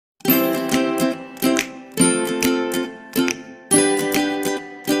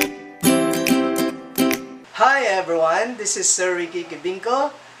Hi everyone, this is Sir Ricky Kibinko,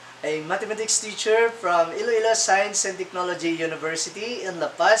 a mathematics teacher from Iloilo Science and Technology University in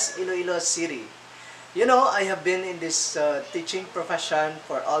La Paz, Iloilo City. You know, I have been in this teaching profession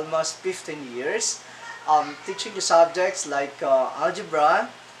for almost 15 years, teaching the subjects like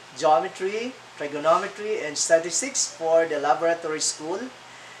algebra, geometry, trigonometry, and statistics for the laboratory school,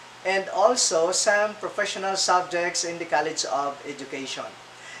 and also some professional subjects in the College of Education.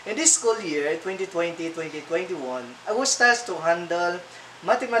 In this school year, 2020-2021, I was tasked to handle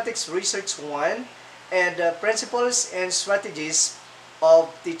Mathematics Research 1 and Principles and Strategies of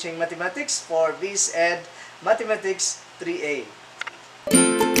Teaching Mathematics for BS Ed Mathematics 3A.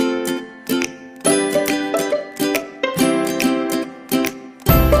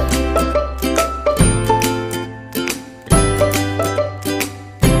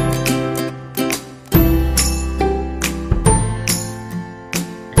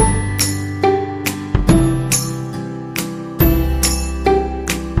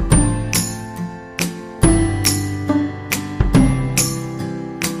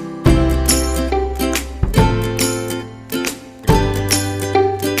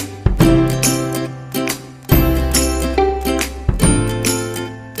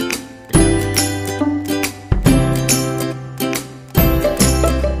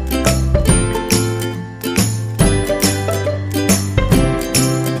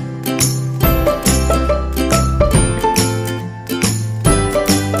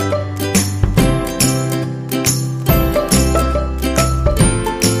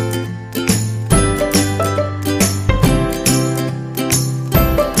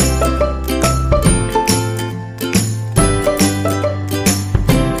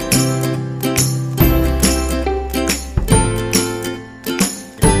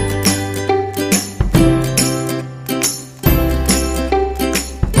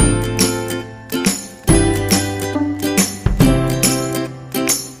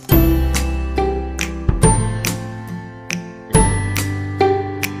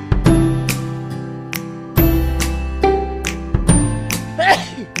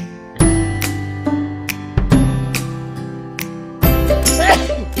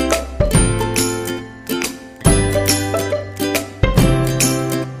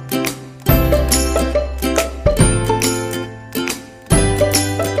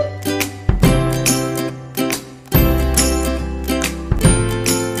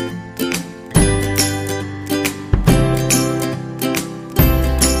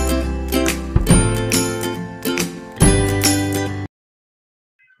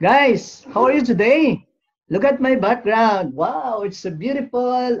 Guys, how are you today? Look at my background. Wow, it's a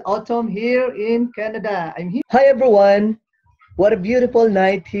beautiful autumn here in Canada. I'm here. Hi everyone. What a beautiful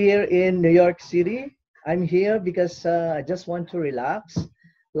night here in New York City. I'm here because I just want to relax.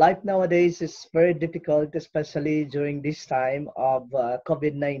 Life nowadays is very difficult, especially during this time of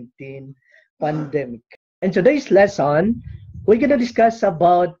COVID-19 pandemic. In today's lesson, we're going to discuss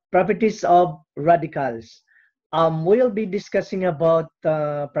about properties of radicals. We'll be discussing about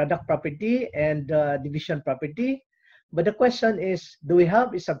product property and division property. But the question is, do we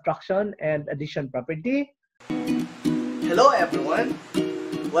have a subtraction and addition property? Hello everyone,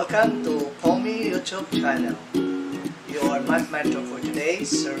 welcome to Pomi YouTube channel. Your math mentor for today,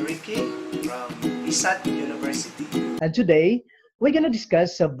 Sir Ricky from ISAT University. And today, we're going to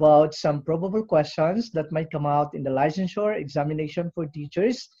discuss about some probable questions that might come out in the licensure examination for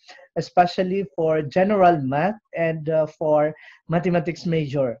teachers, especially for general math and for mathematics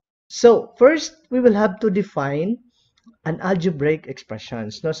major. So first, we will have to define an algebraic expression.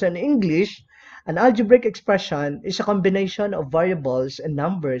 Now, so in English, an algebraic expression is a combination of variables and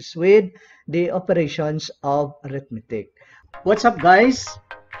numbers with the operations of arithmetic. What's up, guys?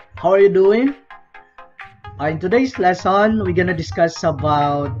 How are you doing? In today's lesson, we're going to discuss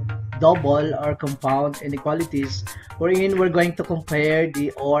about double or compound inequalities, wherein we're going to compare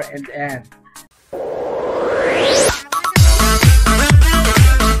the or and and.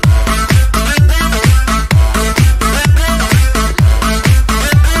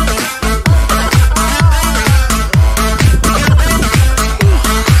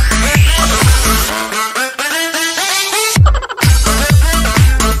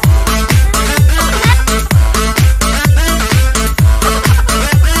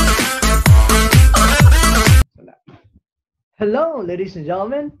 Hello, ladies and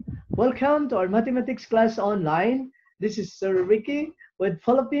gentlemen. Welcome to our mathematics class online. This is Sir Ricky with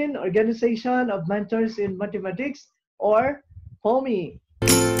Philippine Organization of Mentors in Mathematics, or POMI.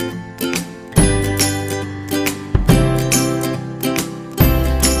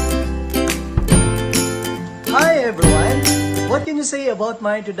 Hi everyone, what can you say about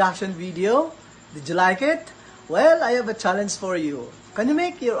my introduction video? Did you like it? Well, I have a challenge for you. Can you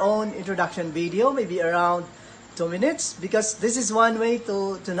make your own introduction video, maybe around 2 minutes? Because this is one way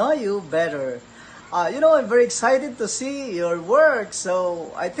to know you better. I'm very excited to see your work,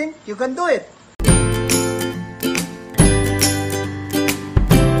 so I think you can do it.